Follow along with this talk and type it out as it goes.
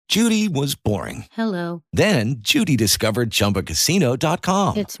Judy was boring. Hello. Then Judy discovered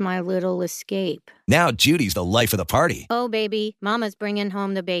ChumbaCasino.com. It's my little escape. Now Judy's the life of the party. Oh, baby, mama's bringing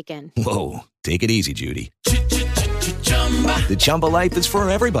home the bacon. Whoa, take it easy, Judy. The Chumba life is for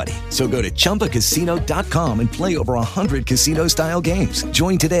everybody. So go to ChumbaCasino.com and play over 100 casino-style games.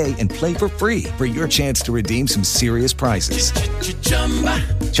 Join today and play for free for your chance to redeem some serious prizes.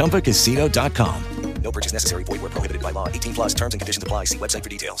 ChumbaCasino.com. No purchase necessary. Void where prohibited by law. 18 plus terms and conditions apply. See website for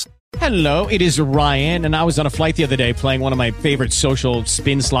details. Hello, it is Ryan, and I was on a flight the other day playing one of my favorite social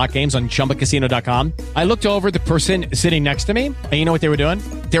spin slot games on ChumbaCasino.com. I looked over at the person sitting next to me, and you know what they were doing?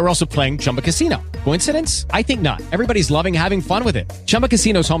 They were also playing Chumba Casino. Coincidence? I think not. Everybody's loving having fun with it. Chumba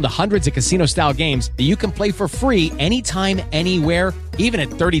Casino is home to hundreds of casino-style games that you can play for free anytime, anywhere, even at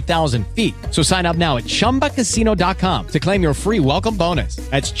 30,000 feet. So sign up now at ChumbaCasino.com to claim your free welcome bonus.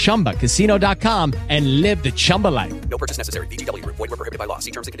 That's ChumbaCasino.com and live the Chumba life. No purchase necessary. VGW. Void where prohibited by law.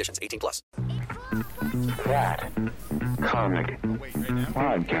 See terms and conditions. 18 plus. That comic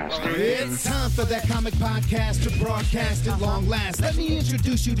podcast. It's time for that comic podcast to broadcast at long last. Let me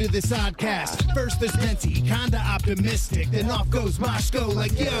introduce you to this oddcast. First there's Menti, kinda optimistic. Then off goes Moshko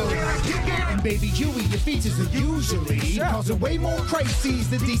like yo. And Baby Huey, your features are usually causing way more crises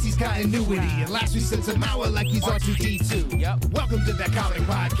than DC's continuity. And last we sent some hour like he's R2D2. Yep. Welcome to that comic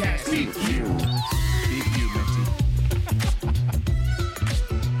podcast. Beep you, Menti.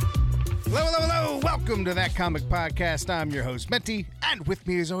 Hello, hello, hello. Welcome to that comic podcast. I'm your host, Menti. And with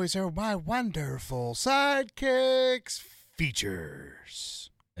me, as always, are my wonderful sidekicks, Features.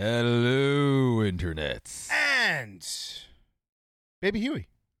 Hello, Internet. And Baby Huey.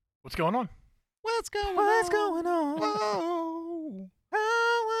 What's going on? What's going on? Whoa.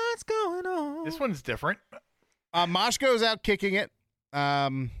 Oh, what's going on? This one's different. Moshko's out kicking it.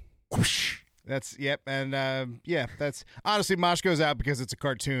 That's, yep, and that's, honestly, Moshko's out because it's a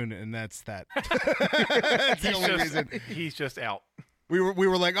cartoon, and that's that. That's the only reason. He's just out. We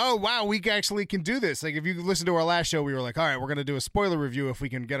were like, oh, wow, we actually can do this. Like, if you listen to our last show, we were like, all right, we're going to do a spoiler review if we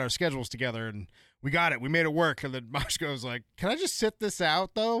can get our schedules together, and we got it. We made it work, and then Moshko's like, can I just sit this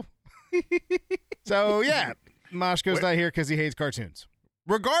out, though? So, yeah, Moshko's not here because he hates cartoons.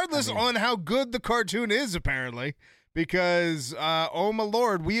 Regardless on how good the cartoon is, apparently. Because, oh my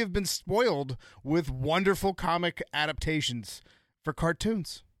lord, we have been spoiled with wonderful comic adaptations for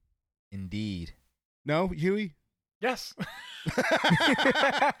cartoons. Indeed. No, Huey? Yes.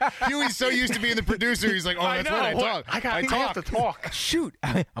 Huey's so used to being the producer, he's like, oh, that's right, I talk. I have to talk. Shoot,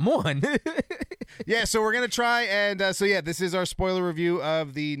 I'm on. Yeah, so we're going to try, and this is our spoiler review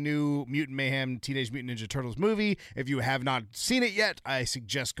of the new Mutant Mayhem Teenage Mutant Ninja Turtles movie. If you have not seen it yet, I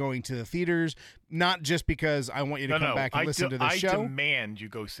suggest going to the theaters, not just because I want you to come back and listen to the show. I demand you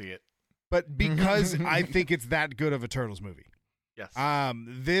go see it. But because I think it's that good of a Turtles movie. Yes.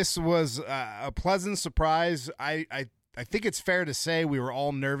 This was a pleasant surprise. I think it's fair to say we were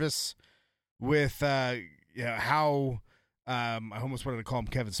all nervous with how I almost wanted to call him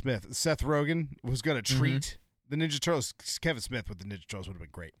Kevin Smith. Seth Rogen was going to treat the Ninja Turtles. Kevin Smith with the Ninja Turtles would have been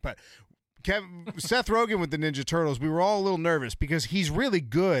great, but Seth Rogen with the Ninja Turtles, we were all a little nervous because he's really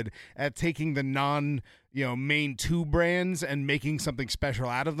good at taking the main two brands and making something special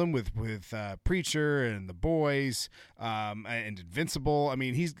out of them with Preacher and The Boys and Invincible. I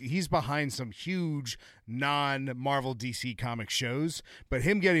mean, he's behind some huge non-Marvel DC comic shows, but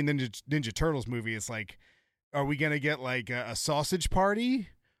him getting the Ninja Turtles movie, it's like, are we going to get like a sausage party?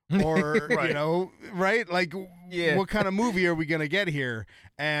 Or, right. Right? Like, what kind of movie are we going to get here?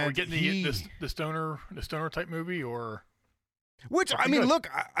 And we're getting the stoner type movie, or... Which, I mean, look,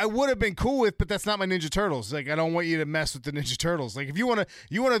 I would have been cool with, but that's not my Ninja Turtles. Like, I don't want you to mess with the Ninja Turtles. Like, if you want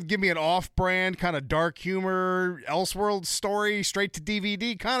to give me an off-brand kind of dark humor, Elseworld story, straight to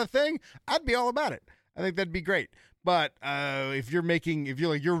DVD kind of thing, I'd be all about it. I think that'd be great. But if you're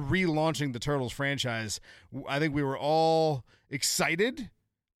relaunching the Turtles franchise, I think we were all excited.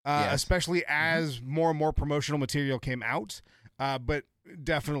 Yes. Especially as more and more promotional material came out, but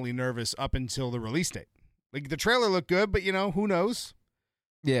definitely nervous up until the release date. Like, the trailer looked good, but, who knows?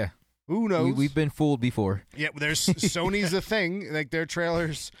 Yeah. Who knows? We've been fooled before. Yeah, there's Sony's a thing. Like, their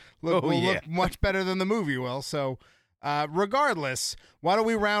trailers look much better than the movie will. So, regardless, why don't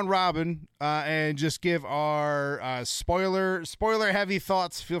we round robin and just give our spoiler heavy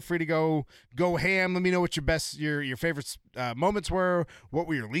thoughts? Feel free to go ham. Let me know what your favorite moments were. What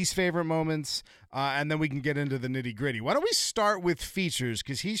were your least favorite moments? And then we can get into the nitty gritty. Why don't we start with Features,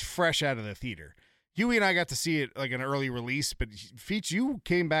 because he's fresh out of the theater. Huey and I got to see it like an early release, but Feats, you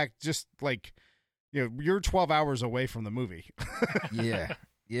came back just like, you're 12 hours away from the movie.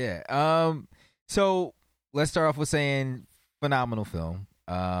 Yeah. So let's start off with saying phenomenal film.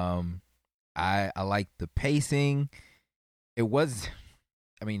 I like the pacing. It was,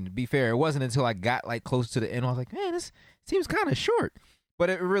 I mean, to be fair, it wasn't until I got like close to the end I was like, man, this seems kind of short. But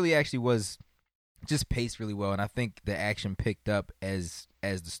it really actually was just paced really well, and I think the action picked up as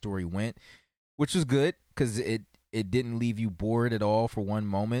the story went, which was good because it didn't leave you bored at all for one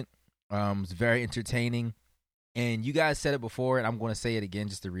moment. It was very entertaining, and you guys said it before, and I'm going to say it again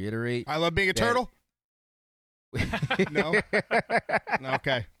just to reiterate. I love being a turtle. No.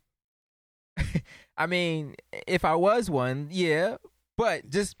 Okay. I mean, if I was one, yeah, but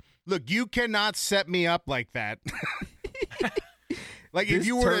just look, you cannot set me up like that. Like if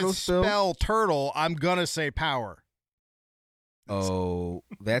you were to spell turtle, I'm gonna say power. Oh,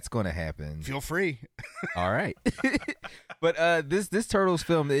 that's gonna happen. Feel free. All right. But this Turtles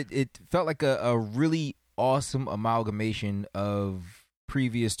film, it felt like a really awesome amalgamation of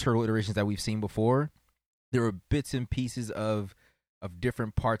previous Turtle iterations that we've seen before. There were bits and pieces of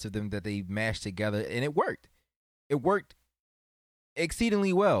different parts of them that they mashed together, and it worked. It worked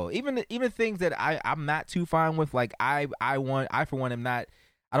exceedingly well. Even things that I'm not too fine with, like I for one am not.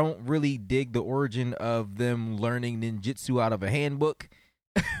 I don't really dig the origin of them learning ninjutsu out of a handbook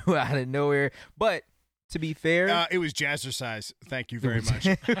out of nowhere. But to be fair, it was jazzercise. Thank you very much.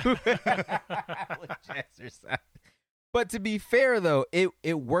 Jazzercise. But to be fair, though,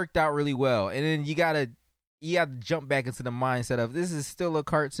 it worked out really well. And then you gotta jump back into the mindset of this is still a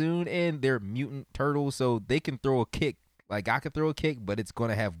cartoon and they're mutant turtles, so they can throw a kick. Like I could throw a kick, but it's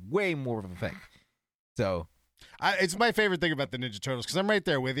gonna have way more of an effect. So it's my favorite thing about the Ninja Turtles because I'm right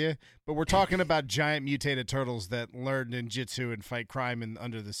there with you. But we're talking about giant mutated turtles that learn ninjutsu and fight crime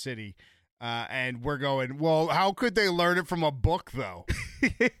under the city. And we're going, well, how could they learn it from a book, though?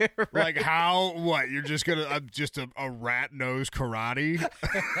 Right. Like, how, what, you're just going to, just a rat nose karate?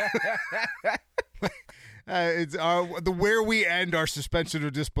 It's where we end our suspension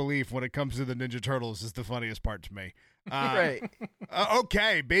of disbelief when it comes to the Ninja Turtles is the funniest part to me. Right.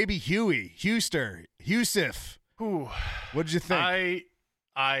 Okay, baby Husif. What did you think?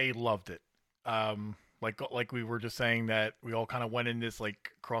 I loved it. Like we were just saying that we all kind of went in this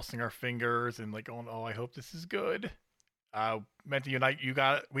like crossing our fingers and like going, oh, I hope this is good. Meant to unite. We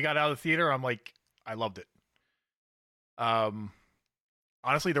got out of the theater. I'm like, I loved it.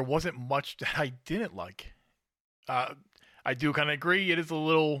 Honestly, there wasn't much that I didn't like. I do kind of agree. It is a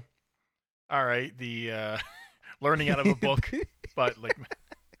little, all right, the learning out of a book, but like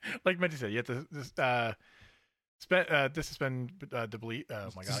Mendy said, you have to suspend belief. Oh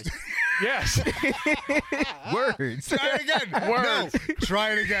my god. Yes. Words. Try it again. Words. No.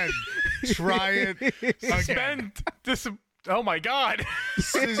 Try it again. Try it again. Oh my god.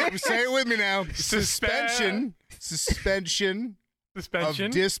 Say it with me now. Suspension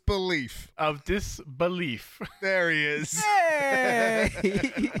of disbelief. Of disbelief. There he is.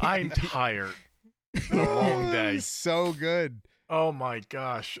 Hey! I'm tired. It's been a long day. So good. Oh my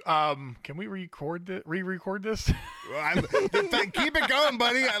gosh. Can we re-record this? Keep it going,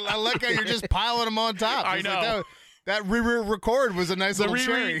 buddy. I like how you're just piling them on top. I know. Like that re-record was a nice little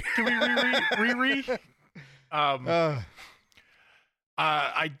cherry. Can we re-re?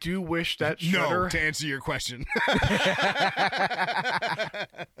 I do wish that Shredder... No, to answer your question.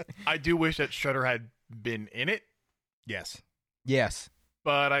 I do wish that Shredder had been in it. Yes.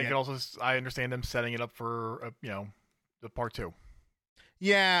 But I can also... I understand them setting it up for, the part 2.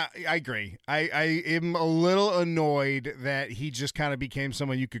 Yeah, I agree. I am a little annoyed that he just kind of became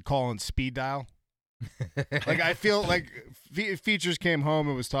someone you could call on speed dial. Like I feel like Features came home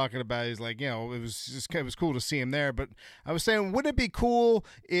and was talking about. He's like, it was cool to see him there. But I was saying, wouldn't it be cool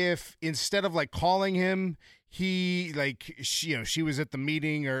if instead of like calling him, he like she was at the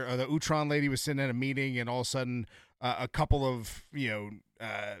meeting or the Utron lady was sitting at a meeting and all of a sudden a couple of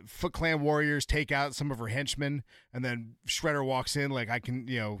Foot Clan warriors take out some of her henchmen, and then Shredder walks in like, I can,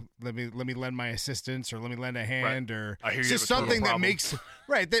 let me lend my assistance or let me lend a hand, right. or I hear it's you just something that makes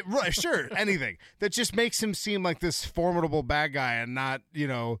sure anything that just makes him seem like this formidable bad guy and not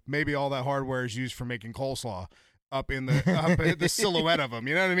maybe all that hardware is used for making coleslaw up in the silhouette of him.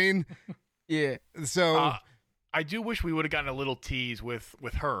 You know what I mean? Yeah. So I do wish we would have gotten a little tease with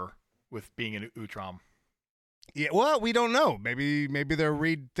her with being an Utrom. Yeah, well, we don't know. Maybe they're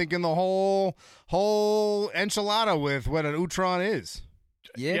rethinking the whole enchilada with what an Utron is.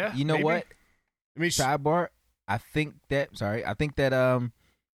 Yeah, you know maybe. what? I mean, sidebar. I think that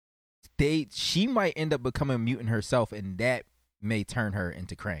she might end up becoming a mutant herself, and that may turn her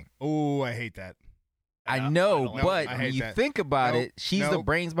into Krang. Oh, I hate that. I know, but when you think about it, she's the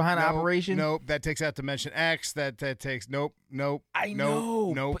brains behind the operation. Nope, that takes out Dimension X. That takes nope. I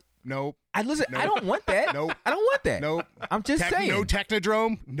know. Nope. Nope. I don't want that. Nope. I don't want that. Nope. I'm just saying. No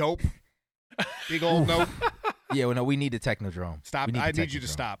Technodrome? Nope. Big old nope. Yeah, well, no, we need the Technodrome. Stop. I need you to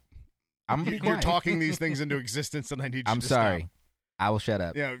stop. You're talking these things into existence, and I need you to stop. I'm sorry. I will shut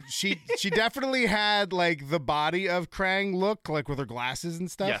up. She definitely had like the body of Krang look, like with her glasses and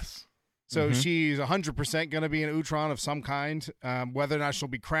stuff. Yes. So she's 100% going to be an Utron of some kind. Whether or not she'll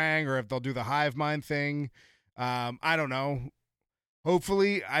be Krang or if they'll do the hive mind thing, I don't know.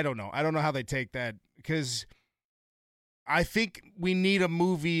 Hopefully, I don't know. I don't know how they take that, because I think we need a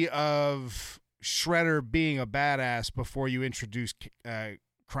movie of Shredder being a badass before you introduce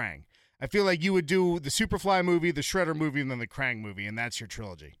Krang. I feel like you would do the Superfly movie, the Shredder movie, and then the Krang movie, and that's your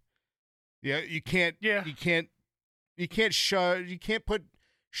trilogy. Yeah, you can't. Yeah. You can't put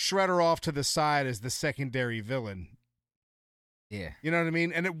Shredder off to the side as the secondary villain. Yeah. You know what I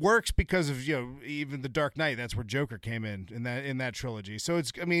mean? And it works because of, even the Dark Knight, that's where Joker came in that trilogy. So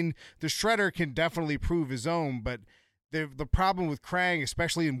the Shredder can definitely prove his own, but the problem with Krang,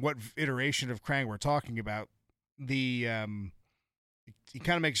 especially in what iteration of Krang we're talking about, he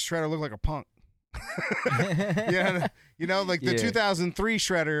kind of makes Shredder look like a punk. Yeah, the 2003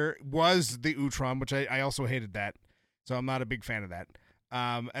 Shredder was the Utron, which I also hated that, so I'm not a big fan of that.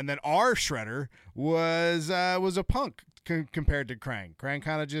 And then our Shredder was a punk compared to Krang. Krang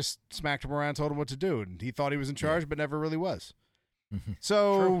kind of just smacked him around, told him what to do, and he thought he was in charge, but never really was.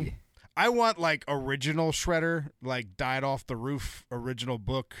 So I want like original Shredder, like died off the roof, original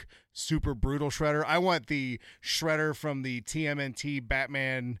book, super brutal Shredder. I want the Shredder from the TMNT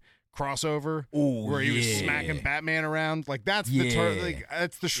Batman crossover, where he was smacking Batman around. Like that's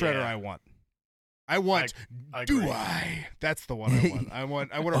that's the Shredder I want. I want. I That's the one I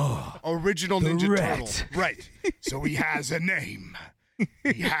want. I want an original Ninja Turtle. Right. So he has a name.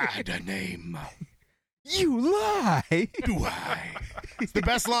 He had a name. You lie. Do I? It's the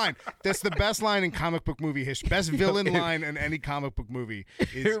best line. That's the best line in comic book movie history. Best villain line in any comic book movie.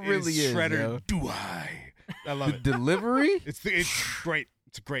 It really is. Shredder. Yo. Do I? I love it. Delivery. It's great.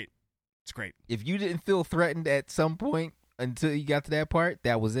 It's great. It's great. If you didn't feel threatened at some point until you got to that part,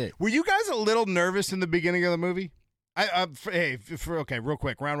 that was it. Were you guys a little nervous in the beginning of the movie? Okay, real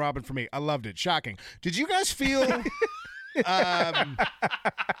quick, round robin for me. I loved it. Shocking. Did you guys feel? I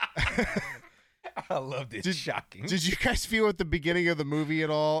loved it. Shocking. Did you guys feel at the beginning of the movie at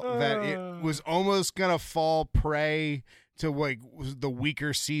all that it was almost gonna fall prey to like the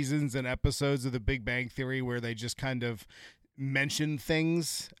weaker seasons and episodes of The Big Bang Theory, where they just kind of mention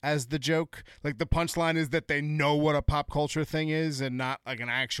things as the joke? Like the punchline is that they know what a pop culture thing is and not like an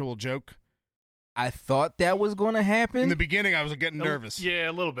actual joke. I thought that was going to happen. In the beginning, I was getting nervous. Yeah,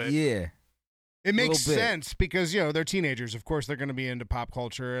 a little bit. Yeah. It makes sense because, they're teenagers. Of course, they're going to be into pop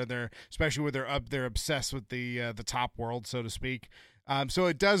culture. Especially when they're obsessed with the top world, so to speak. So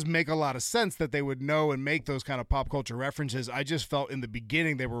it does make a lot of sense that they would know and make those kind of pop culture references. I just felt in the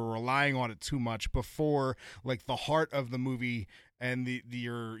beginning they were relying on it too much before, like, the heart of the movie and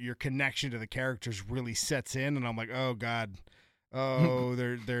your connection to the characters really sets in. And I'm like, oh God. Oh,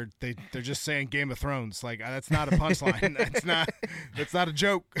 they're just saying Game of Thrones. Like, that's not a punchline. That's not a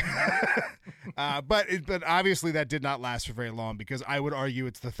joke. But obviously that did not last for very long, because I would argue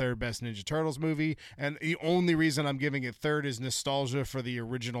it's the third best Ninja Turtles movie, and the only reason I'm giving it third is nostalgia for the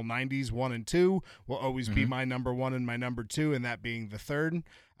original 90s 1 and 2 will always be my number 1 and my number 2, and that being the third.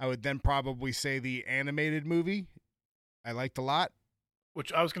 I would then probably say the animated movie I liked a lot.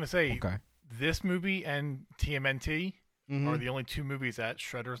 Which I was going to say, this movie and TMNT are the only two movies that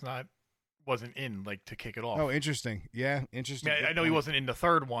Shredder's wasn't in, like, to kick it off. Oh, interesting. Yeah, interesting. I know he wasn't in the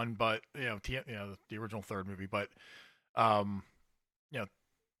third one, but the original third movie, but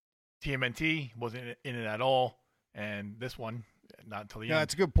TMNT wasn't in it at all, and this one not until the end. Yeah,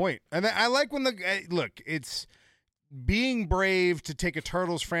 that's a good point. And I like when it's being brave to take a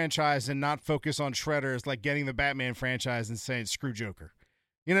Turtles franchise and not focus on Shredder is like getting the Batman franchise and saying screw Joker.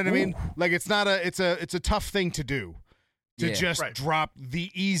 You know what I mean? Like, it's a tough thing to do. To drop the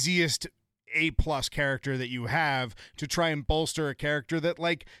easiest A+ character that you have to try and bolster a character that,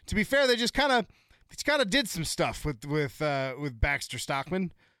 like, to be fair, they just kind of did some stuff with Baxter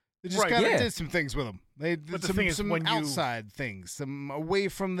Stockman. They just kind of did some things with him. They did some outside things, some away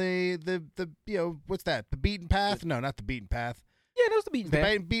from the what's that? The beaten path? No, not the beaten path. Yeah, that was the beaten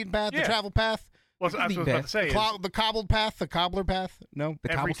path. The beaten path, the travel path. Well, that's what I was about to say. The cobbled path, the cobbler path. No,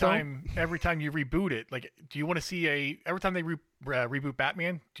 every time you reboot it, like, do you want to see every time they reboot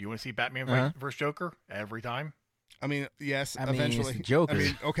Batman? Do you want to see Batman versus Joker every time? I mean, yes, eventually. It's Joker. I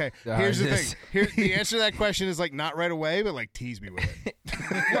mean, okay. Here's the thing. The answer to that question is, like, not right away, but, like, tease me with it.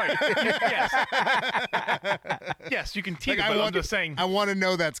 Right. Yes. Yes, you can tease Like, it, but I'm just saying. I want to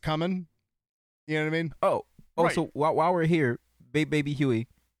know that's coming. You know what I mean? Oh, Right. so while we're here, baby Huey.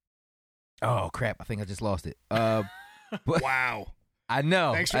 Oh crap! I think I just lost it. But Wow. I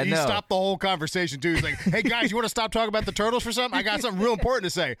know. Thanks for I you know. stopped the whole conversation too. He's like, "Hey guys, you want to stop talking about the turtles for something? I got something real important to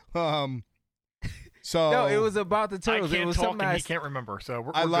say." So No, it was about the turtles. I It can't was talk something and I he can't remember. So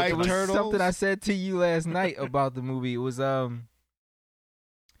we're I good like It was tonight. turtles. something I said to you last night about the movie. It was there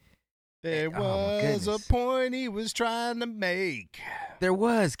Oh, my was a goodness. point he was trying to make. There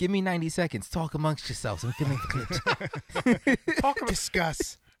was. Give me 90 seconds. Talk amongst yourselves. I'm filming the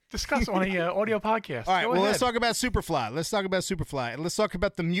clips. Discuss on a audio podcast. All right, Go well, ahead. let's talk about Superfly. Let's talk about Superfly. And let's talk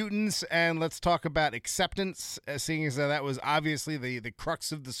about the mutants, and let's talk about acceptance, seeing as that was obviously the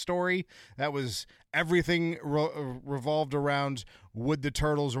crux of the story. That was everything revolved around would the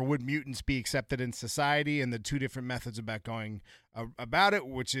turtles or would mutants be accepted in society, and the two different methods about going about it,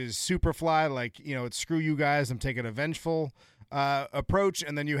 which is Superfly, like, you know, it's screw you guys, I'm taking a vengeful approach,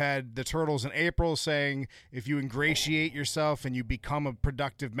 and then you had the turtles in April saying if you ingratiate yourself and you become a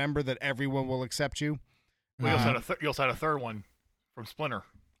productive member, that everyone will accept you. We also had you also had a third one from Splinter.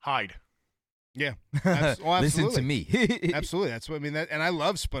 Hide. Yeah, absolutely. Listen to me. Absolutely, that's what I mean. And I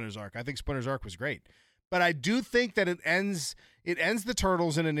love Splinter's arc. I think Splinter's arc was great, but I do think that it ends the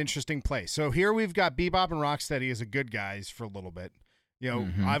turtles in an interesting place. So here we've got Bebop and Rocksteady as a good guys for a little bit. You know,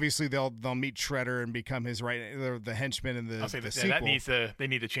 obviously they'll meet Shredder and become his the henchman in the I'll say sequel. they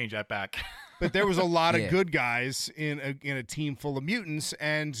need to change that back. But there was a lot of Yeah. good guys in a team full of mutants,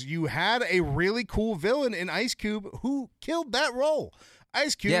 and you had a really cool villain in Ice Cube who killed that role.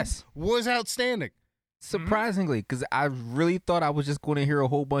 Ice Cube Yes. was outstanding. Surprisingly, because I really thought I was just going to hear a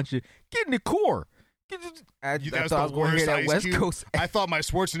whole bunch of "get in the core." I That thought was I the was going to worst hear that Ice West Cube. Coast. I thought my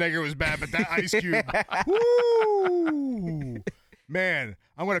Schwarzenegger was bad, but that Ice Cube, woo! Man,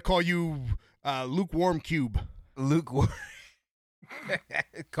 I'm going to call you Lukewarm Cube. Lukewarm.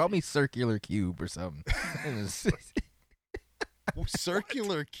 Call me Circular Cube or something.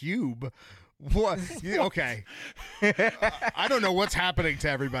 Circular Cube? What? Yeah, okay. I don't know what's happening to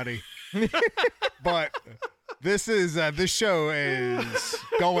everybody, but this show is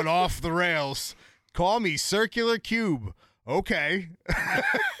going off the rails. Call me Circular Cube. Okay.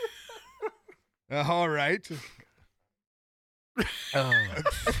 All right.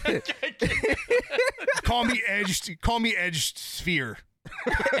 Call me edged sphere.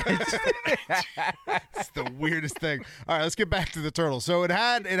 It's the weirdest thing. All right, let's get back to the turtles. So it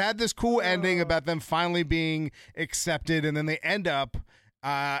had this cool ending about them finally being accepted, and then they end up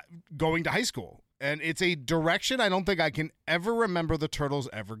going to high school. And it's a direction I don't think I can ever remember the turtles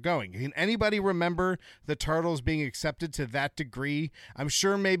ever going. Can anybody remember the turtles being accepted to that degree? I'm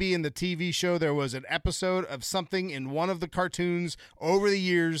sure maybe in the TV show there was an episode of something in one of the cartoons over the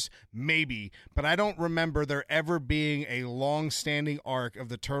years, maybe. But I don't remember there ever being a long-standing arc of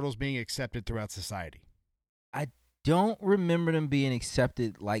the turtles being accepted throughout society. I don't remember them being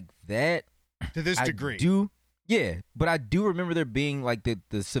accepted like that. To this degree. Yeah, but I do remember there being like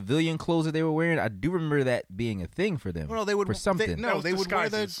the civilian clothes that they were wearing. I do remember that being a thing for them. Well, they would for something. That was they would wear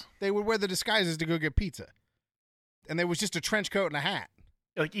disguises. they would wear the disguises to go get pizza, and there was just a trench coat and a hat.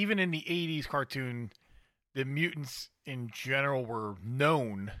 Like even in the 80s cartoon, the mutants in general were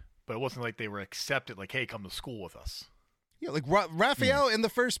known, but it wasn't like they were accepted. Like, hey, come to school with us. Yeah, like Raphael in the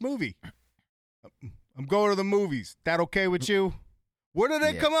first movie. I'm going to the movies. That okay with you? Where did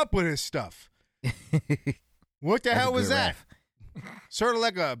they come up with this stuff? What the That's hell a was good that? Sort of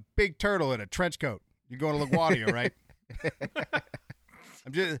like a big turtle in a trench coat. You're going to LaGuardia, right?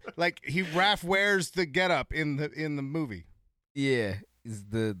 I'm just like Raph wears the getup in the movie. Yeah, it's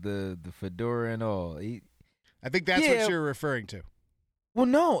the fedora and all. I think that's what you're referring to. Well,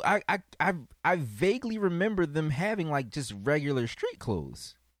 no, I vaguely remember them having like just regular street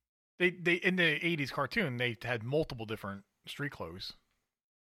clothes. They in the 80s cartoon, they had multiple different street clothes.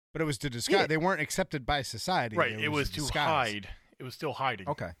 But it was to disguise. Yeah. They weren't accepted by society. Right, it was a to disguise. hide. It was still hiding.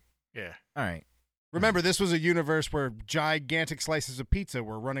 Okay, Yeah. all right. Remember, this was a universe where gigantic slices of pizza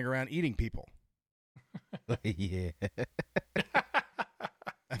were running around eating people. Yeah.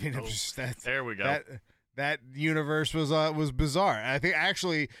 I mean, it was just, There we go. That universe was bizarre. I think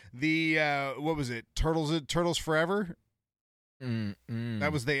actually the what was it? Turtles Forever.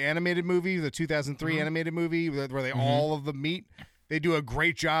 That was the animated movie, the 2003 animated movie where they all of them meet. They do a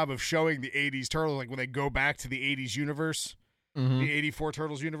great job of showing the 80s turtles, like when they go back to the 80s universe, the 84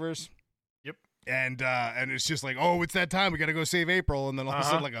 Turtles universe. Yep. And it's just like, oh, it's that time. We got to go save April. And then all of a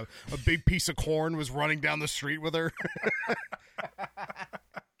sudden, like a big piece of corn was running down the street with her.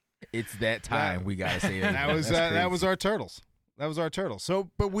 It's that time we gotta say that was our turtles. That was our turtle. So,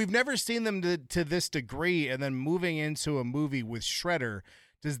 but we've never seen them to this degree, and then moving into a movie with Shredder,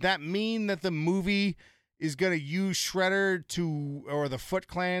 does that mean that the movie is going to use Shredder or the Foot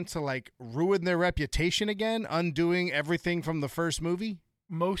Clan to like ruin their reputation again, undoing everything from the first movie?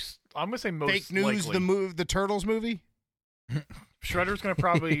 I'm going to say most fake news, likely. the Turtles movie? Shredder's going to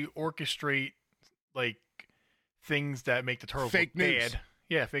probably orchestrate like things that make the Turtles fake look news. bad.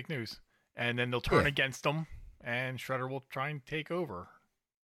 Yeah, fake news. And then they'll turn against them, and Shredder will try and take over.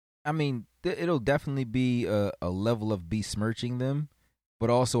 I mean, it'll definitely be a level of besmirching them, but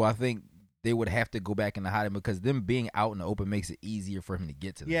also I think they would have to go back into hiding because them being out in the open makes it easier for him to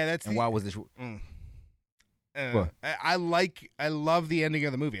get to them. Yeah, that's why was this? I love the ending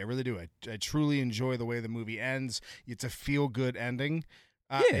of the movie. I really do. I truly enjoy the way the movie ends. It's a feel good ending.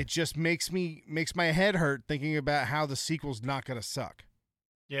 It just makes my head hurt thinking about how the sequel's not going to suck.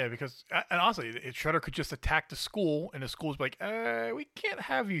 Yeah, because and honestly, Shredder could just attack the school, and the school's like, we can't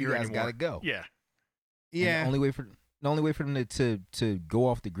have you here anymore. You guys gotta go. Yeah. And the only way for them to go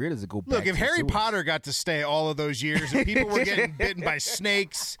off the grid is to go back. Look, if Harry Potter got to stay all of those years and people were getting bitten by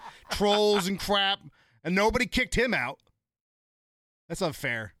snakes, trolls, and crap, and nobody kicked him out, that's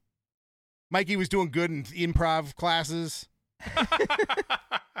unfair. Mikey was doing good in improv classes.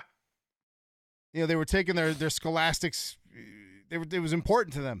 They were taking their scholastics. It was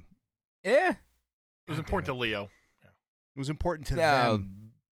important to them. Yeah. It was important to Leo. It was important to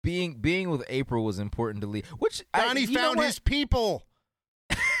them. Being with April was important to Leo. Which Donnie found his people.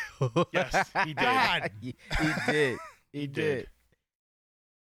 Yes, he did. He did.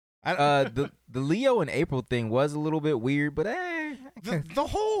 The Leo and April thing was a little bit weird, but the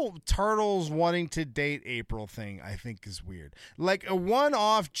whole Turtles wanting to date April thing, I think, is weird. Like a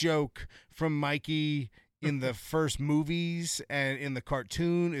one-off joke from Mikey in the first movies and in the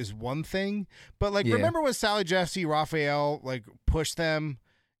cartoon is one thing, but remember when Sally Jesse Raphael pushed them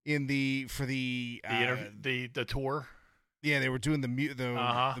in the tour? Yeah, they were doing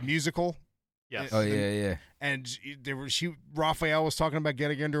the musical. Yes. Oh yeah. And Raphael was talking about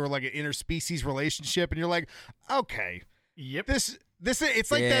getting into an interspecies relationship, and you're like, okay, yep. This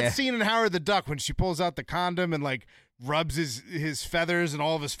it's like that scene in Howard the Duck when she pulls out the condom and rubs his feathers and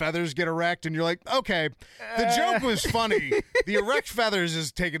all of his feathers get erect, and you're like, okay, the joke was funny. The erect feathers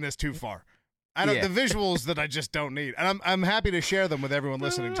is taking this too far. The visuals that I just don't need, and I'm happy to share them with everyone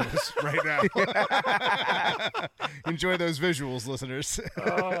listening to this right now. Enjoy those visuals, listeners.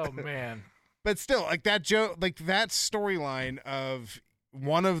 Oh man. But still, that joke, that storyline of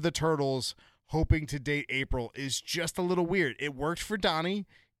one of the turtles hoping to date April is just a little weird. It worked for Donnie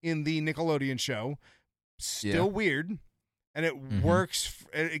in the Nickelodeon show. Still weird. And it works.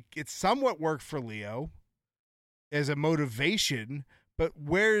 It somewhat worked for Leo as a motivation. But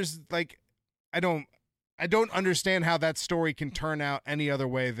where's, I don't understand how that story can turn out any other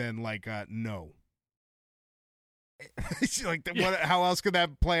way than, no. How else could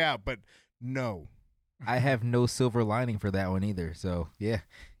that play out? But no. I have no silver lining for that one either. So yeah.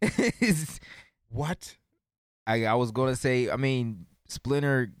 What? I was gonna say. I mean,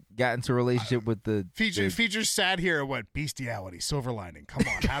 Splinter got into a relationship with the features sad here. What bestiality? Silver lining. Come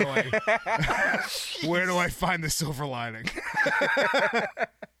on. How do I? Where do I find the silver lining?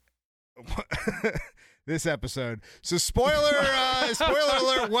 This episode. So spoiler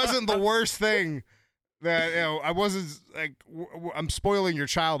alert wasn't the worst thing. That I wasn't I'm spoiling your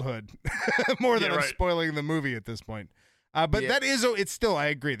childhood more than I'm spoiling the movie at this point. But that is it's still I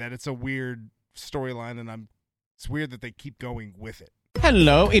agree that it's a weird storyline, and it's weird that they keep going with it.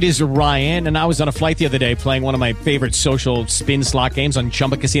 Hello, it is Ryan, and I was on a flight the other day playing one of my favorite social spin slot games on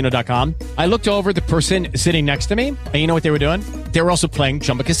ChumbaCasino.com. I looked over at the person sitting next to me, and you know what they were doing? They were also playing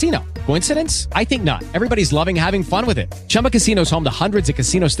Chumba Casino. Coincidence? I think not. Everybody's loving having fun with it. Chumba Casino is home to hundreds of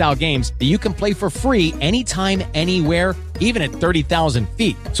casino-style games that you can play for free anytime, anywhere, even at 30,000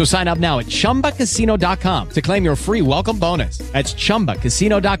 feet. So sign up now at ChumbaCasino.com to claim your free welcome bonus. That's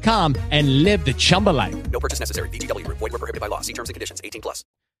ChumbaCasino.com and live the Chumba life. No purchase necessary. VGW. Void where prohibited by law. See terms and conditions. 18+.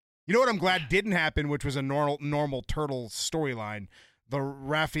 You know what I'm glad didn't happen, which was a normal turtle storyline, the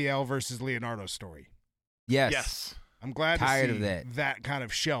Raphael versus Leonardo story. Yes. I'm glad Tired to see of that kind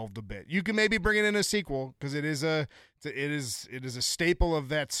of shelved a bit. You can maybe bring it in a sequel because it is a staple of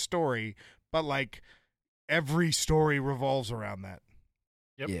that story, but every story revolves around that.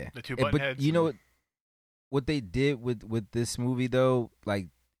 Yep. Yeah. The two button heads. But you know what they did with this movie though,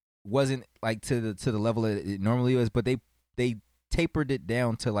 wasn't to the level that it normally was, but they tapered it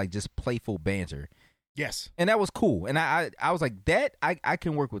down to just playful banter. Yes. And that was cool. And I was like, that I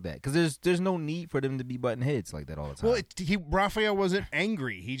can work with that because there's no need for them to be butting heads like that all the time. Well, Raphael wasn't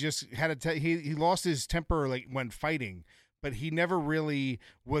angry. He just had he lost his temper when fighting, but he never really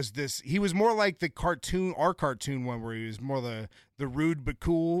was this. He was more like the cartoon, our cartoon one, where he was more the rude but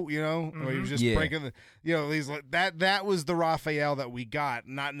cool, where he was just breaking the, he's like that. That was the Raphael that we got,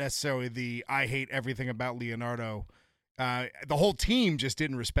 not necessarily the I hate everything about Leonardo. The whole team just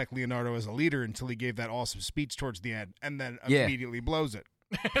didn't respect Leonardo as a leader until he gave that awesome speech towards the end, and then immediately blows it.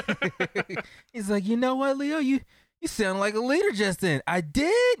 He's like, you know what, Leo, you sound like a leader just then. I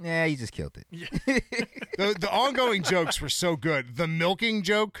did? Nah, you just killed it. Yeah. The ongoing jokes were so good. The milking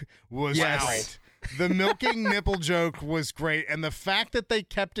joke was great. The milking nipple joke was great. And the fact that they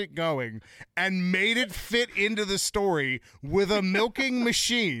kept it going and made it fit into the story with a milking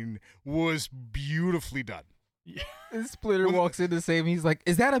machine was beautifully done. Yeah. And Splitter walks in the same. He's like,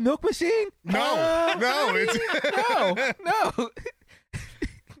 is that a milk machine? No, it's no.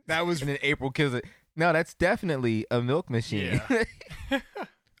 That was. And then April kills it. No, that's definitely a milk machine. Yeah.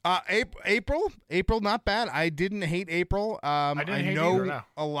 April, not bad. I didn't hate April. I know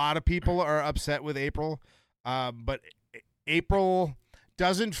a lot of people are upset with April, but April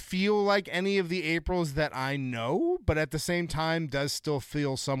doesn't feel like any of the Aprils that I know, but at the same time does still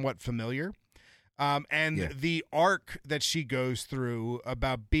feel somewhat familiar. The arc that she goes through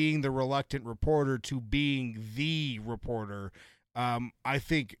about being the reluctant reporter to being the reporter, I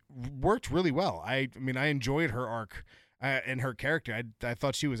think worked really well. I mean, I enjoyed her arc and her character. I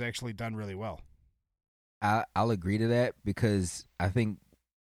thought she was actually done really well. I'll agree to that because I think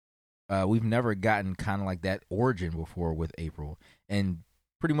we've never gotten kind of like that origin before with April, and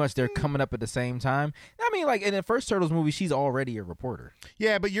pretty much they're coming up at the same time. I mean, like in the first Turtles movie, she's already a reporter.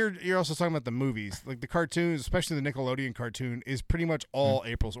 Yeah, but you're also talking about the movies, like the cartoons, especially the Nickelodeon cartoon, is pretty much all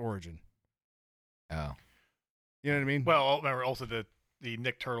April's origin. Oh. You know what I mean? Well, remember also the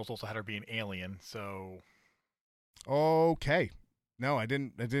Nick Turtles also had her be an alien, so. Okay. No, I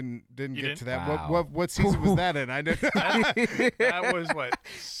didn't get to that. Wow. What season was that in? I didn't. That was what,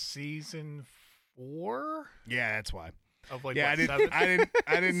 season 4? Yeah, that's why. Of like, yeah, what, 7? I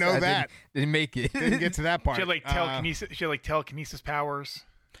didn't know that. Didn't make it. Didn't get to that part. She had like telekinesis. She had like telekinesis powers.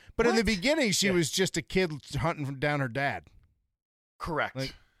 But in the beginning, she was just a kid hunting down her dad. Correct.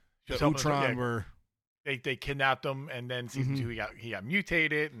 Like She the was helping Utron her- were. They kidnapped him, and then season 2 he got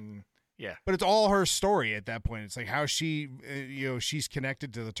mutated, and yeah. But it's all her story at that point. It's like how she, she's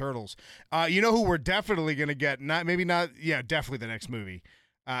connected to the Turtles. You know who we're definitely going to get? Definitely the next movie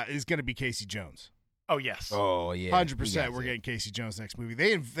is going to be Casey Jones. Oh yes. Oh yeah. 100%. We're getting Casey Jones next movie.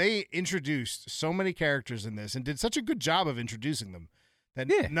 They introduced so many characters in this and did such a good job of introducing them that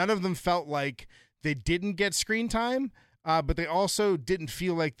none of them felt like they didn't get screen time. But they also didn't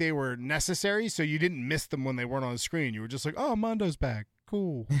feel like they were necessary, so you didn't miss them when they weren't on the screen. You were just like, oh, Mondo's back.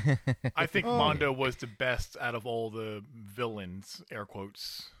 Cool. I think Mondo was the best out of all the villains, air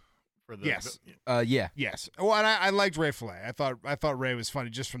quotes. For the Yes. Yes. Well, and I liked Ray Fillet. I thought Ray was funny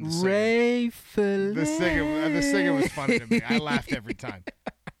just from the singing. Ray Fillet. The singer was funny to me. I laughed every time.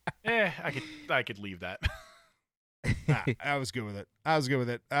 I could leave that. I was good with it.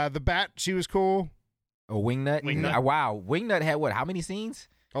 The Bat, she was cool. A Wingnut? Wingnut. Wow. Wingnut had what? How many scenes?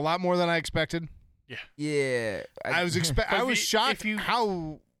 A lot more than I expected. Yeah. I was shocked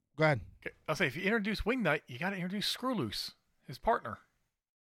how. Go ahead. I'll say if you introduce Wingnut, you got to introduce Screw Loose, his partner.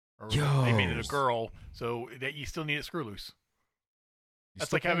 Or Yo. they made it a girl, so that you still need a Screw Loose.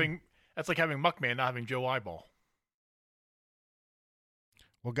 That's like having Muckman, not having Joe Eyeball.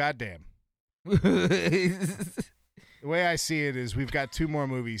 Well, goddamn. The way I see it is we've got 2 more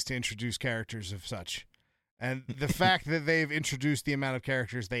movies to introduce characters of such. And the fact that they've introduced the amount of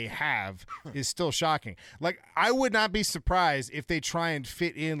characters they have is still shocking. Like, I would not be surprised if they try and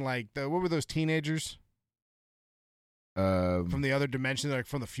fit in, like, what were those teenagers? From the other dimension, like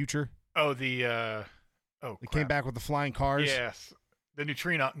from the future? Oh, they came back with the flying cars? Yes. The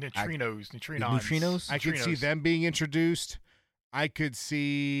neutrinos. Neutrinos? I could see them being introduced. I could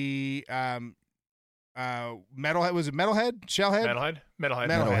see Metalhead. Was it Metalhead? Shellhead?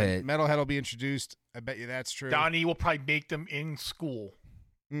 Metalhead. Metalhead will be introduced. I bet you that's true. Donnie will probably make them in school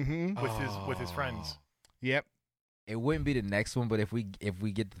Mm-hmm. with his friends. Yep. It wouldn't be the next one, but if we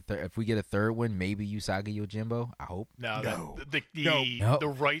get a third one, maybe Usagi Yojimbo. I hope. No. No. The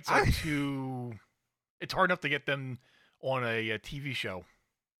rights are too. It's hard enough to get them on a TV show,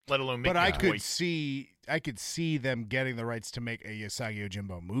 let alone make. But I could voice. see them getting the rights to make a Usagi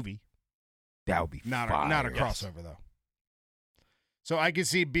Yojimbo movie. That would be not fire. a crossover though. So I could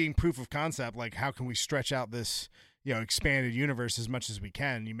see it being proof of concept. Like, how can we stretch out this, expanded universe as much as we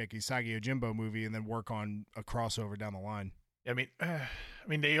can? You make a Usagi Yojimbo movie and then work on a crossover down the line. I mean,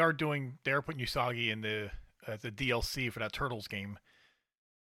 they are putting Usagi in the DLC for that Turtles game,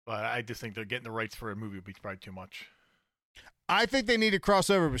 but I just think they're getting the rights for a movie would be probably too much. I think they need to cross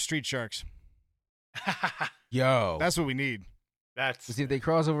over with Street Sharks. Yo, That's what we need. see if they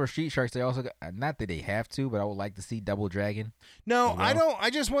cross over Street Sharks. They also got, not that they have to, but I would like to see Double Dragon. No, You know? I don't. I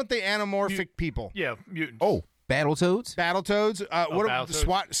just want the anamorphic people. Yeah, mutants. Oh, Battletoads. Battletoads. What are the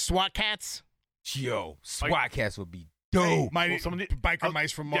Battletoads. SWAT cats? Yo, SWAT Cats would be Hey, dope. my somebody- biker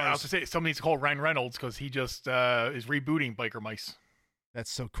mice from Mars. Yeah, I was gonna say somebody's called Ryan Reynolds because he just is rebooting Biker Mice.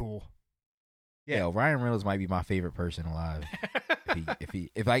 That's so cool. Yeah, Ryan Reynolds might be my favorite person alive.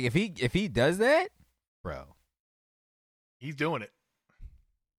 if he does that, bro. He's doing it.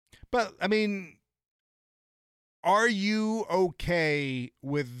 But I mean, are you okay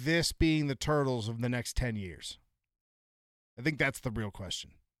with this being the Turtles of the next 10 years? I think that's the real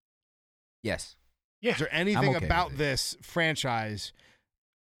question. Yes. Yeah. Is there anything okay about with it. this franchise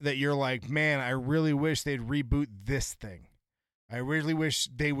that you're like, man, I really wish they'd reboot this thing? I really wish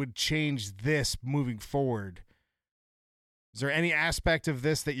they would change this moving forward. Is there any aspect of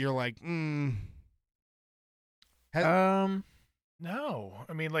this that you're like, No,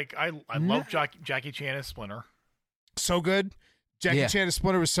 I mean, like I No. love Jackie Chan as Splinter. so good? Jackie Yeah. Chan as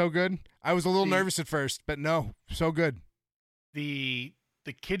Splinter was so good. I was a little The- nervous at first, but no, so good. The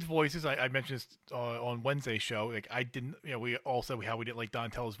kids' voices, I mentioned this on Wednesday's show. Like I didn't, we all said how we didn't like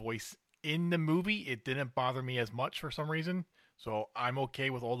Donatello's voice in the movie. It didn't bother me as much for some reason, so I'm okay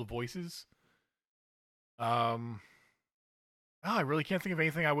with all the voices. I really can't think of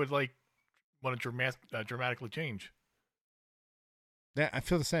anything I would like want to dramatically change. Yeah, I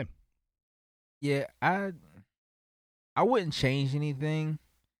feel the same. Yeah, I wouldn't change anything.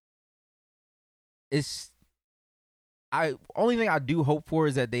 Only thing I do hope for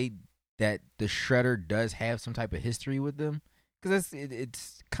is that the Shredder does have some type of history with them, because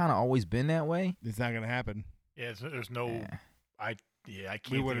it's kind of always been that way. It's not going to happen. Yeah, there's no. Yeah. I can't.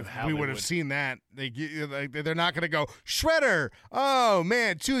 We would think of how have we they would have seen that. They're not going to go Shredder. Oh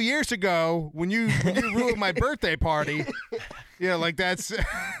man, 2 years ago when you ruined my birthday party. Yeah, like that's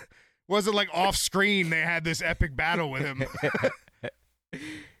wasn't like off screen. They had this epic battle with him.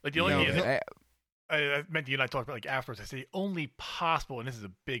 Like the only. No, I meant you and I talked about like afterwards. I say the only possible, and this is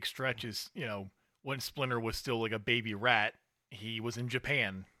a big stretch, is when Splinter was still like a baby rat, he was in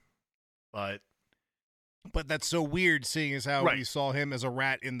Japan, but that's so weird, seeing as how Right. we saw him as a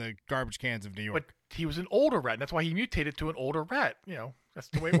rat in the garbage cans of New York. he was an older rat, and that's why he mutated to an older rat. That's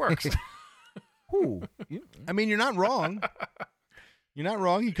the way it works. Ooh, I mean, you're not wrong. You're not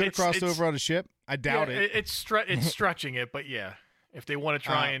wrong. He could have crossed over on a ship. I doubt Yeah, it. It's stretching it, but yeah, if they want to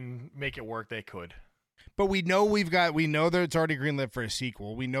try and make it work, they could. But we know that it's already greenlit for a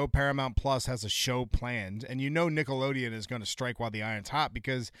sequel. We know Paramount Plus has a show planned, and Nickelodeon is going to strike while the iron's hot,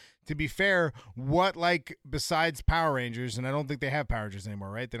 because to be fair, besides Power Rangers, and I don't think they have Power Rangers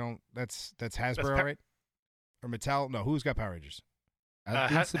anymore, right? They don't. That's Hasbro, right? Or Mattel? No, who's got Power Rangers? I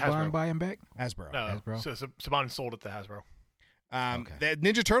think Saban Hasbro. buy him back. Hasbro. No, Hasbro? so Saban sold it to Hasbro. Okay. The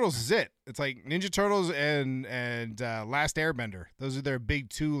Ninja Turtles is it. It's like Ninja Turtles and Last Airbender. Those are their big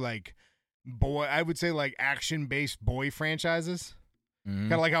two, I would say action-based boy franchises. Mhm.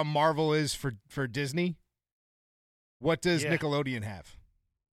 Kind of like how Marvel is for Disney. What does Yeah. Nickelodeon have?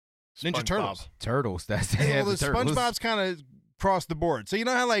 Ninja SpongeBob. Turtles. Turtles. That's Well, the the Turtles. SpongeBob's kind of across the board. So you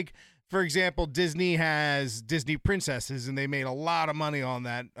know how, for example, Disney has Disney Princesses, and they made a lot of money on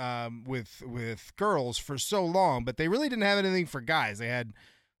that with girls for so long, but they really didn't have anything for guys. They had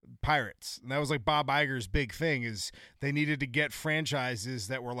pirates, and that was like Bob Iger's big thing, is they needed to get franchises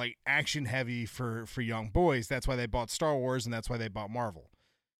that were action heavy for young boys. That's why they bought Star Wars, and that's why they bought Marvel.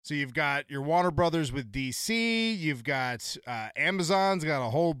 So you've got your Warner Brothers with DC, you've got Amazon's got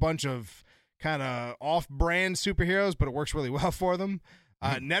a whole bunch of kind of off-brand superheroes, but it works really well for them.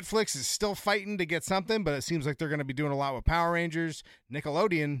 Netflix is still fighting to get something, but it seems like they're going to be doing a lot with Power Rangers.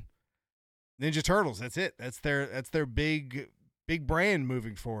 Nickelodeon, Ninja Turtles, that's it. That's their big brand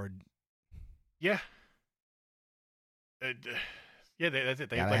moving forward. Yeah. That's it.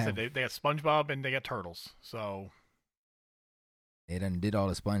 They Gotta like I have- said, they got SpongeBob and they got Turtles. So They done did all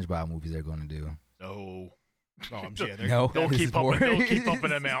the SpongeBob movies they're going to do. no. Oh, yeah, No, They'll this keep is pumping. more- They'll keep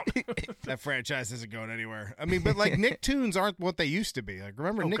pumping them out. that franchise isn't going anywhere. I mean, but Nicktoons aren't what they used to be.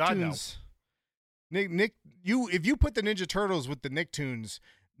 Remember Oh, God, no. Nicktoons? If you put the Ninja Turtles with the Nicktoons,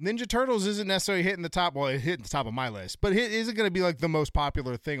 Ninja Turtles isn't necessarily hitting the top. Well, it hit the top of my list, but it isn't going to be the most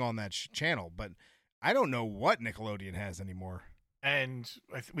popular thing on that channel. But I don't know what Nickelodeon has anymore. And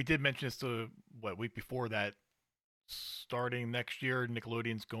we did mention this week before that. Starting next year,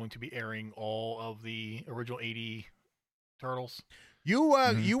 Nickelodeon's going to be airing all of the original 80 Turtles. You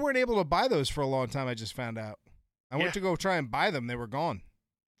weren't able to buy those for a long time. I just found out. I went Yeah. to go try and buy them. They were gone.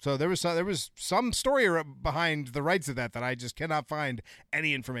 So there was some story behind the rights of that I just cannot find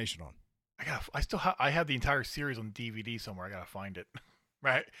any information on. I have the entire series on DVD somewhere. I gotta find it.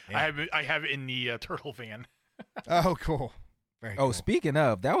 Right, yeah. I have it in the turtle van. Oh, cool. Very cool. Speaking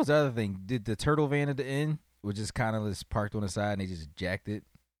of, that was the other thing. Did the turtle van at the end, which is kind of just parked on the side, and they just jacked it,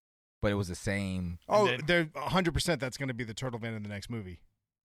 but it was the same. Oh, they're 100%. That's going to be the turtle van in the next movie.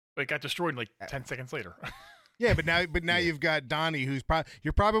 But it got destroyed like 10 seconds later. Yeah, but now you've got Donnie, who's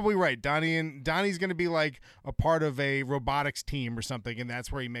you're probably right. Donnie's going to be like a part of a robotics team or something, and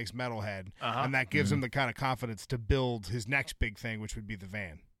that's where he makes Metalhead, and that gives him the kind of confidence to build his next big thing, which would be the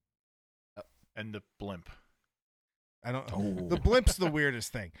van and the blimp. The blimp's the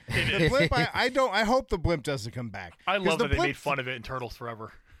weirdest thing. The blimp, I hope the blimp doesn't come back. I love that they made fun of it in Turtles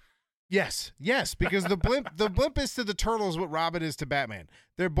Forever. Yes, because the blimp is to the Turtles what Robin is to Batman.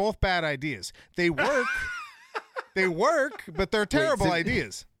 They're both bad ideas. They work. They work, but they're terrible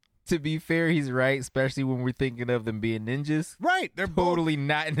ideas. To be fair, he's right, especially when we're thinking of them being ninjas. Right. They're totally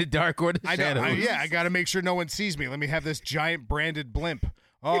not in the dark or the shadows. I got to make sure no one sees me. Let me have this giant branded blimp.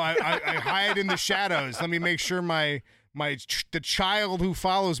 Oh, I hide in the shadows. Let me make sure the child who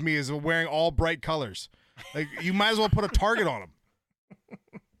follows me is wearing all bright colors. Like, you might as well put a target on him.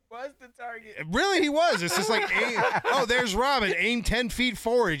 Was the target? Really, he was. It's just like, there's Robin. Aim 10 feet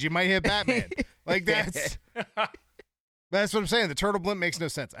forward. You might hit Batman. Like, that's what I'm saying. The turtle blimp makes no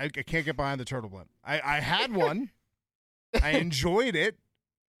sense. I can't get behind the turtle blimp. I had one. I enjoyed it.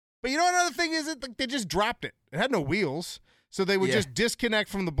 But you know another thing is they just dropped it. It had no wheels. So they would just disconnect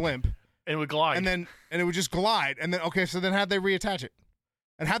from the blimp. And it would glide. And it would just glide. And then, so then how'd they reattach it?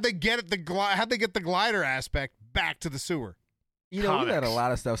 And how'd they get the glider aspect back to the sewer? You know, we let a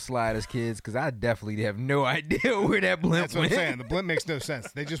lot of stuff slide as kids because I definitely have no idea where that blimp That's what went. I'm saying. The blimp makes no sense.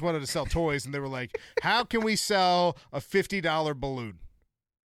 They just wanted to sell toys, and they were like, how can we sell a $50 balloon?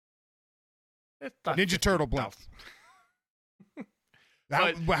 Ninja Turtle blimp.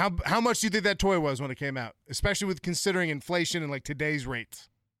 How much do you think that toy was when it came out? Especially with considering inflation and like today's rates.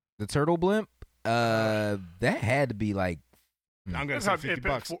 The turtle blimp? That had to be like... I'm going to say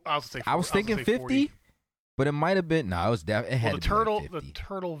 $50. I was thinking 50. But it might have been it was definitely the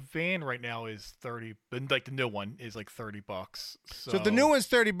turtle van right now is 30, but like the new one is like $30. So if the new one's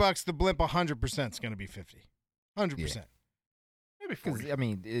 $30, the blimp 100% is going to be 50. 100%. Yeah. Maybe 40. I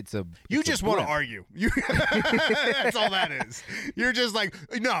mean, you just want to argue. That's all that is. You're just like,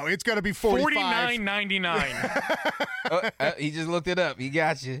 no, it's going to be 45. $49.99. He just looked it up. He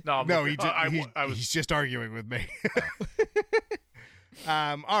got you. No, he's just arguing with me.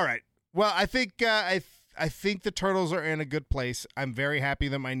 All right. Well, I think I think the Turtles are in a good place. I'm very happy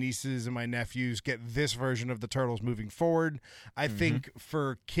that my nieces and my nephews get this version of the Turtles moving forward. I think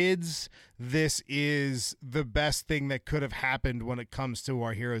for kids, this is the best thing that could have happened when it comes to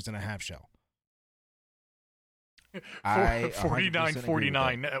our heroes in a half shell.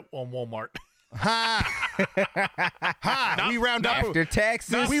 $49.49 on Walmart. Ha! We round up after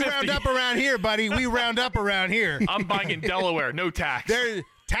taxes. We round up around here, buddy. We round up around here. I'm buying in Delaware, no tax. There,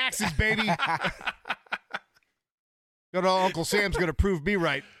 taxes, baby. Good old Uncle Sam's gonna prove me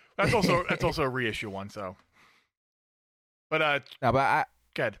right. That's also a reissue one. So, but no, but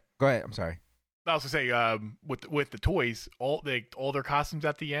go ahead. I'm sorry. I was gonna say with the toys, all their costumes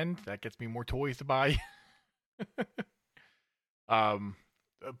at the end, that gets me more toys to buy.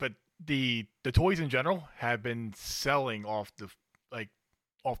 But the toys in general have been selling off the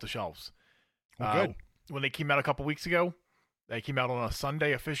shelves. Good. When they came out a couple weeks ago, they came out on a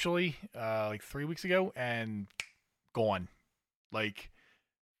Sunday officially, like 3 weeks ago, and gone. Like,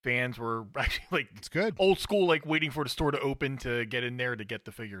 fans were actually like, it's good, old school, like waiting for the store to open to get in there to get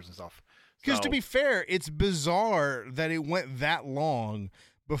the figures and stuff. Because to be fair, it's bizarre that it went that long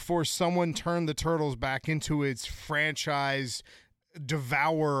before someone turned the Turtles back into its franchise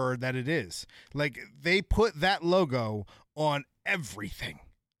devourer that it is. Like, they put that logo on everything.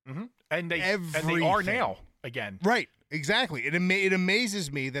 Mm-hmm. And they are now again. Right. Exactly. It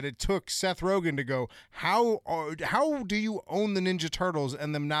amazes me that it took Seth Rogen to go, how do you own the Ninja Turtles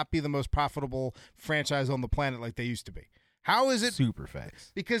and them not be the most profitable franchise on the planet like they used to be? How is it? Super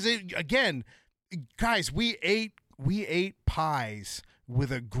facts. Because again, guys, we ate pies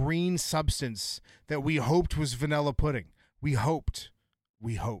with a green substance that we hoped was vanilla pudding. We hoped.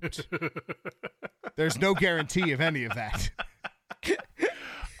 There's no guarantee of any of that.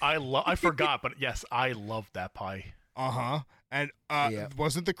 I forgot, but yes, I loved that pie. And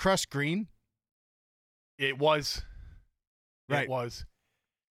wasn't the crust green? It was. Right. It was.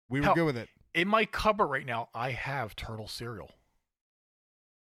 We were good with it. In my cupboard right now, I have turtle cereal.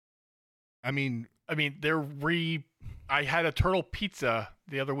 I mean, they're I had a turtle pizza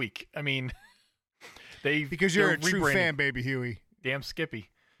the other week. I mean, because you're a true fan, baby Huey. Damn Skippy.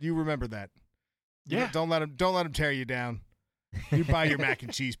 You remember that? Yeah. Don't let him tear you down. You buy your mac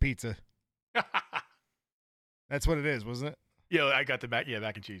and cheese pizza. That's what it is, wasn't it? Yeah, I got the mac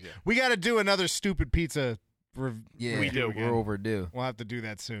and cheese. Yeah. We got to do another stupid pizza. We do. We're overdue. We'll have to do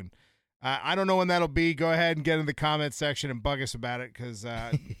that soon. I don't know when that'll be. Go ahead and get in the comment section and bug us about it because,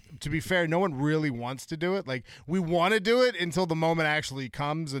 to be fair, no one really wants to do it. Like, we want to do it until the moment actually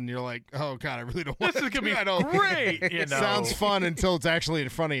comes and you're like, oh, God, I really don't want to do it. This is going to be great. It sounds fun until it's actually in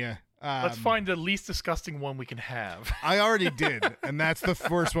front of you. Let's find the least disgusting one we can have. I already did, and that's the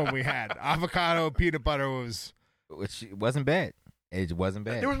first one we had. Avocado peanut butter which wasn't bad. It wasn't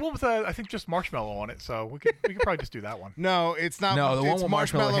bad. There was one with, I think, just marshmallow on it, so we could probably just do that one. No, it's not. No, the one with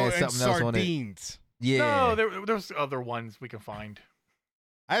marshmallow has and something else on it. sardines. Yeah. No, there's other ones we can find.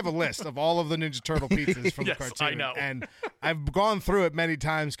 I have a list of all of the Ninja Turtle pizzas from Yes, the cartoon. I know. And I've gone through it many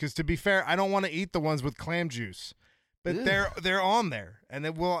times because, to be fair, I don't want to eat the ones with clam juice. But they're on there, and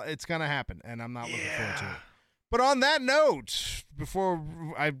it's going to happen, and I'm not looking forward to it. But on that note, before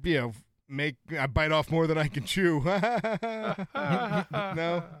I bite off more than I can chew. No?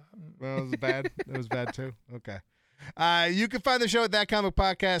 Well, it was bad. It was bad, too. Okay. You can find the show at That Comic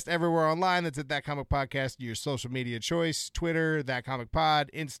Podcast everywhere online. That's at That Comic Podcast, your social media choice. Twitter, That Comic Pod.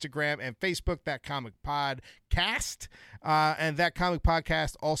 Instagram and Facebook, That Comic Podcast. And That Comic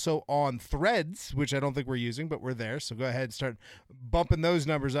Podcast also on Threads, which I don't think we're using, but we're there. So go ahead and start bumping those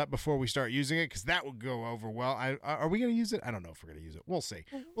numbers up before we start using it, because that will go over well. Are we going to use it? I don't know if we're going to use it. We'll see.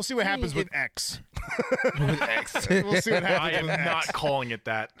 We'll see what happens with X. With X. We'll see what happens I am with not X. calling it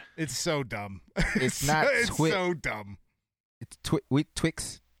that. It's so dumb. It's not It's so dumb. It's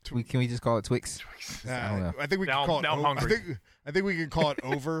Twix. Can we just call it Twix? I don't know. I think we can call it. Now I'm hungry. I think we can call it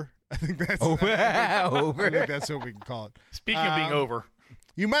over. I think that's Over. I think that's what we can call it. Speaking of being over.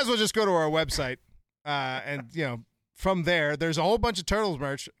 You might as well just go to our website, and from there's a whole bunch of Turtles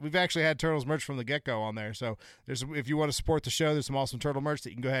merch. We've actually had Turtles merch from the get-go on there. So if you want to support the show, there's some awesome Turtle merch that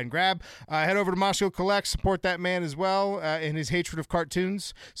you can go ahead and grab. Head over to Moshko Collects, support that man as well in his hatred of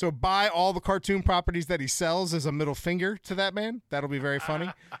cartoons. So buy all the cartoon properties that he sells as a middle finger to that man. That'll be very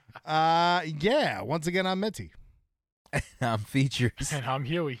funny. Once again, I'm Minty. I'm Features. And I'm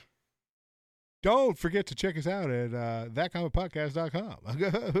Huey. Don't forget to check us out at thatcomicpodcast.com.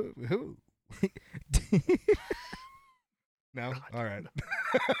 No? All right.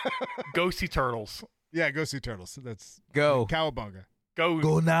 Go see Turtles. Yeah, go see Turtles. That's Go. Cowabunga.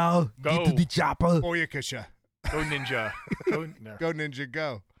 Go now. Go. Get to the chopper. Oyakasha. Go Ninja. Go Ninja,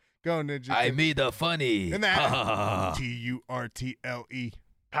 go. Go Ninja. I made a funny. And that Turtle.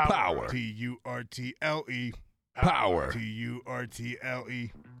 Power. Turtle. Power. Turtle.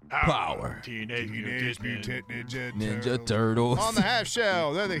 Power. Teenage Mutant Ninja Turtles. On the half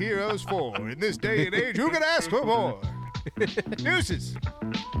shell, they're the heroes for. In this day and age, who can ask for more? Deuces.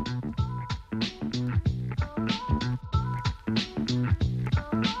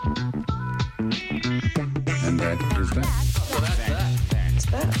 And that is that. Well, that's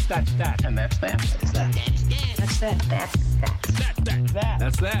that. That's that. And that's that. That's that. That's that. That's that. That's that.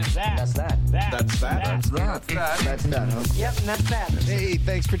 That's that. That's that. That's that. That's that. Yep, and that's that. Hey,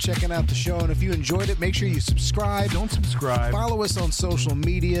 thanks for checking out the show. And if you enjoyed it, make sure you subscribe. Don't subscribe. Follow us on social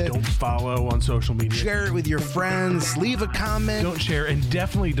media. Don't follow on social media. Share it with your friends. Leave a comment. Don't share, and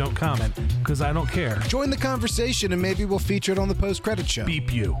definitely don't comment, because I don't care. Join the conversation, and maybe we'll feature it on the post-credit show.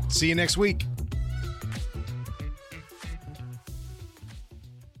 Beep you. See you next week.